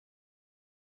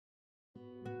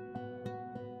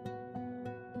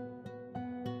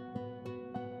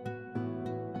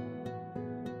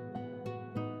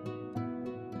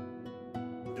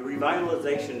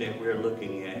revitalization that we're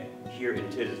looking at here in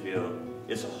Titusville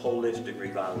is a holistic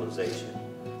revitalization.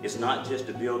 It's not just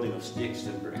the building of sticks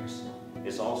and bricks.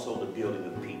 It's also the building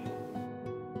of people.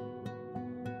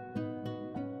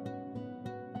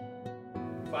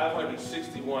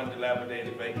 561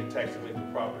 dilapidated vacant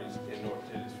tax-delinquent properties in North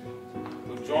Titusville.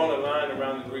 We've drawn a line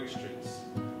around the Greek streets.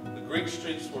 The Greek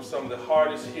streets were some of the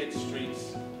hardest hit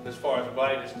streets as far as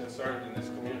blight is concerned in this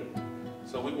community.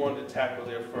 So we wanted to tackle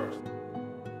there first.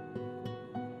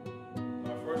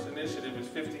 Our first initiative is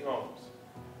 50 homes.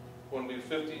 We want to be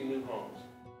 50 new homes.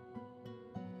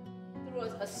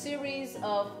 Through a series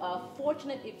of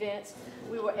fortunate events,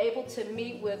 we were able to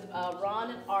meet with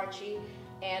Ron and Archie,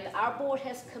 and our board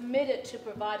has committed to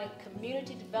providing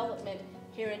community development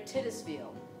here in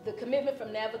Titusville. The commitment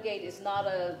from Navigate is not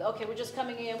okay, we're just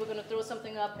coming in, we're going to throw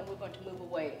something up, and we're going to move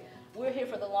away. We're here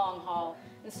for the long haul.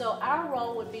 And so our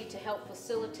role would be to help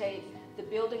facilitate the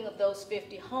building of those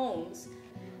 50 homes.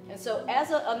 And so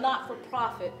as a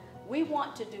not-for-profit, we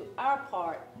want to do our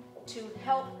part to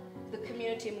help the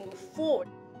community move forward.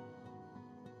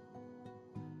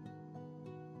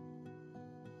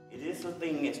 It is a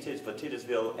thing for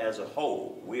Titusville as a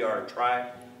whole. We are a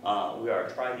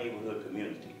tri-neighborhood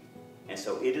community. And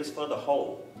so it is for the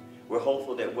whole. We're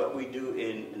hopeful that what we do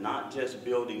in not just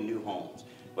building new homes,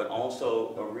 but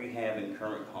also rehabbing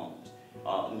current homes,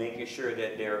 making sure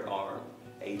that there's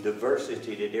a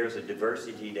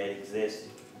diversity that exists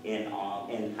in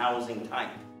housing type.